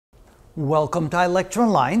Welcome to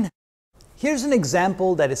iLectureOnline. Here's an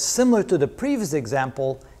example that is similar to the previous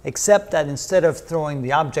example, except that instead of throwing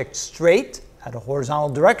the object straight at a horizontal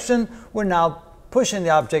direction, we're now pushing the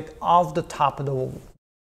object off the top of the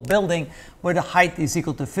building where the height is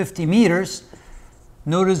equal to 50 meters.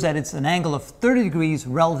 Notice that it's an angle of 30 degrees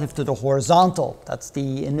relative to the horizontal. That's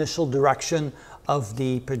the initial direction of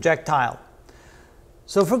the projectile.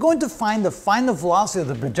 So if we're going to find the final velocity of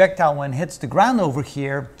the projectile when it hits the ground over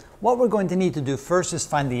here, what we're going to need to do first is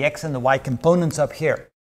find the x and the y components up here.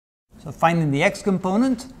 So finding the x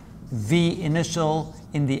component, v initial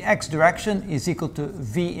in the x direction is equal to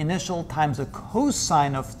v initial times the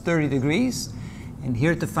cosine of 30 degrees. And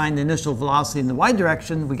here to find the initial velocity in the y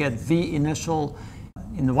direction, we get v initial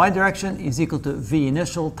in the y direction is equal to v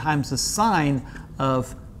initial times the sine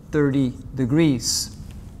of 30 degrees.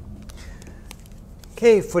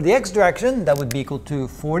 Okay, for the x direction, that would be equal to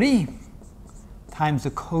 40 times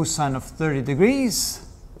the cosine of 30 degrees,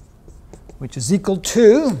 which is equal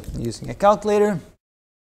to, using a calculator,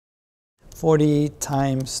 40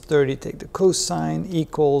 times 30, take the cosine,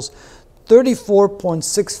 equals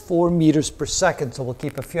 34.64 meters per second. So we'll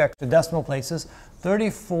keep a few extra decimal places.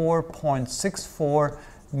 34.64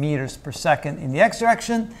 meters per second in the x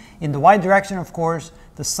direction. In the y direction, of course,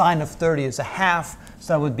 the sine of 30 is a half,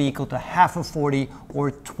 so that would be equal to half of 40,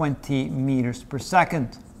 or 20 meters per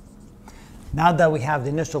second. Now that we have the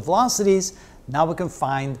initial velocities, now we can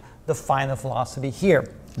find the final velocity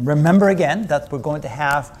here. Remember again that we're going to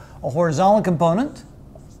have a horizontal component,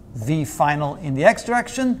 v final in the x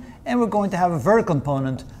direction, and we're going to have a vertical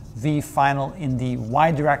component, v final in the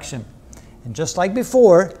y direction. And just like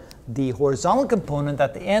before, the horizontal component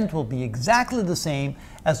at the end will be exactly the same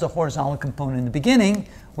as the horizontal component in the beginning,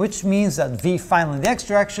 which means that v final in the x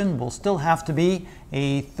direction will still have to be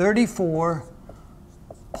a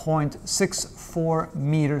 34.64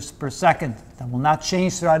 meters per second. That will not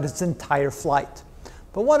change throughout its entire flight.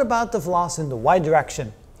 But what about the velocity in the y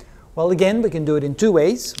direction? Well, again, we can do it in two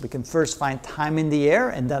ways. We can first find time in the air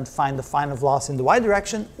and then find the final velocity in the y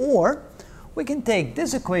direction, or we can take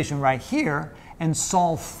this equation right here and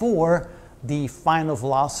solve for the final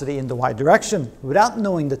velocity in the y direction without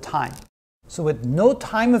knowing the time. So with no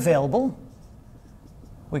time available,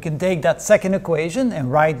 we can take that second equation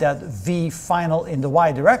and write that v final in the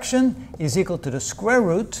y direction is equal to the square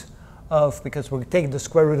root of, because we're taking the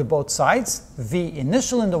square root of both sides, v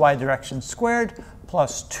initial in the y direction squared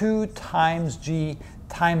plus 2 times g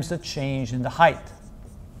times the change in the height.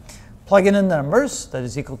 Plug in the numbers, that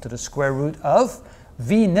is equal to the square root of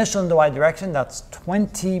v initial in the y direction, that's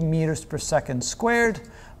 20 meters per second squared,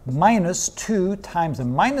 minus 2 times a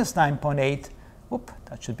minus 9.8, whoop,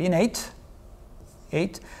 that should be an 8,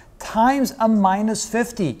 times a minus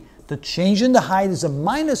 50. The change in the height is a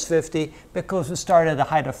minus 50 because we start at a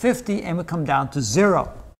height of 50 and we come down to 0.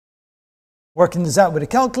 Working this out with a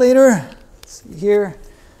calculator, let's see here,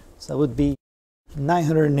 so that would be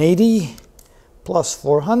 980 plus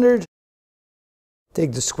 400.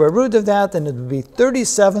 Take the square root of that and it would be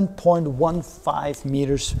 37.15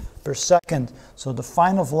 meters per second. So the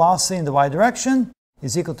final velocity in the y direction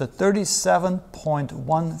is equal to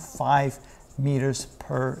 37.15 meters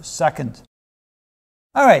per second.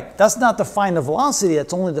 All right, that's not the final velocity,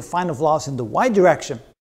 that's only the final velocity in the y direction.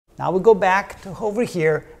 Now we go back to over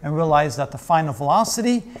here and realize that the final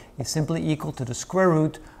velocity is simply equal to the square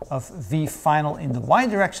root of v final in the y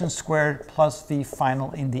direction squared plus v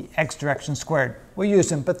final in the x direction squared. We're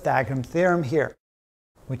using Pythagorean theorem here,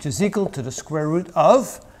 which is equal to the square root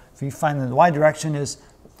of v final in the y direction is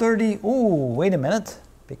 30, wait a minute,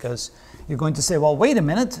 because you're going to say, well, wait a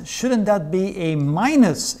minute, shouldn't that be a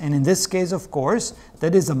minus? And in this case, of course,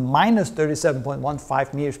 that is a minus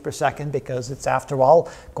 37.15 meters per second because it's, after all,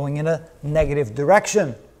 going in a negative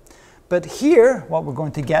direction. But here, what we're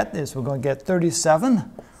going to get is we're going to get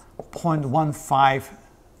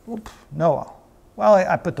 37.15,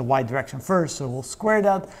 I put the y direction first, so we'll square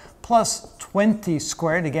that, plus 20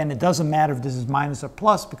 squared. Again, it doesn't matter if this is minus or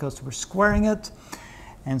plus because we're squaring it.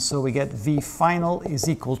 And so we get v final is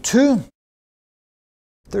equal to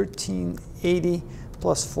 1380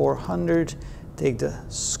 plus 400. Take the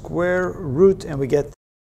square root and we get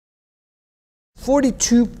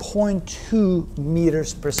 42.2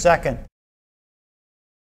 meters per second.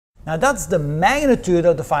 Now that's the magnitude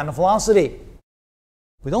of the final velocity.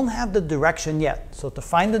 We don't have the direction yet. So to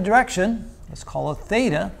find the direction, let's call it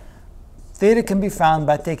theta. Theta can be found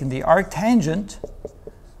by taking the arctangent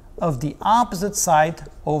of the opposite side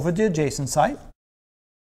over the adjacent side,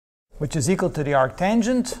 which is equal to the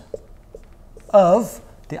arctangent of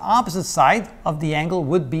the opposite side of the angle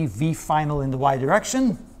would be v final in the y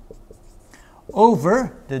direction,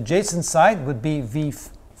 over the adjacent side would be v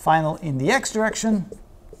final in the x direction,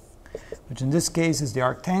 which in this case is the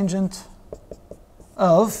arctangent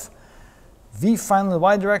of v final in the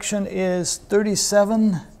y direction is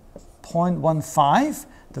 37.15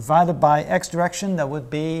 divided by x direction, that would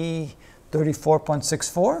be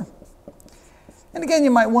 34.64. And again,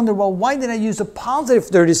 you might wonder, well, why did I use a positive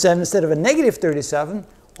 37 instead of a negative 37?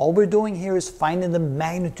 All we're doing here is finding the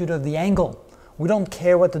magnitude of the angle. We don't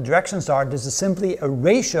care what the directions are. This is simply a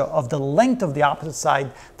ratio of the length of the opposite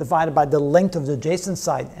side divided by the length of the adjacent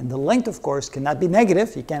side. And the length, of course, cannot be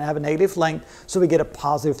negative. You can't have a negative length, so we get a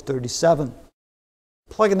positive 37.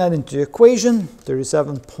 Plugging that into the equation,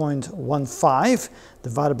 37.15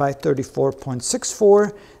 divided by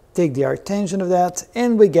 34.64. Take the arctangent of that,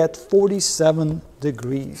 and we get 47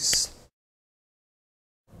 degrees.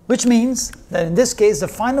 Which means that in this case, the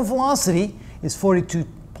final velocity is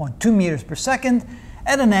 42.2 meters per second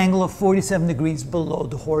at an angle of 47 degrees below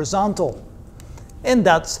the horizontal. And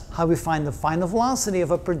that's how we find the final velocity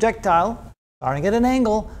of a projectile starting at an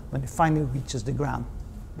angle when it finally reaches the ground.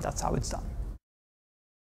 That's how it's done.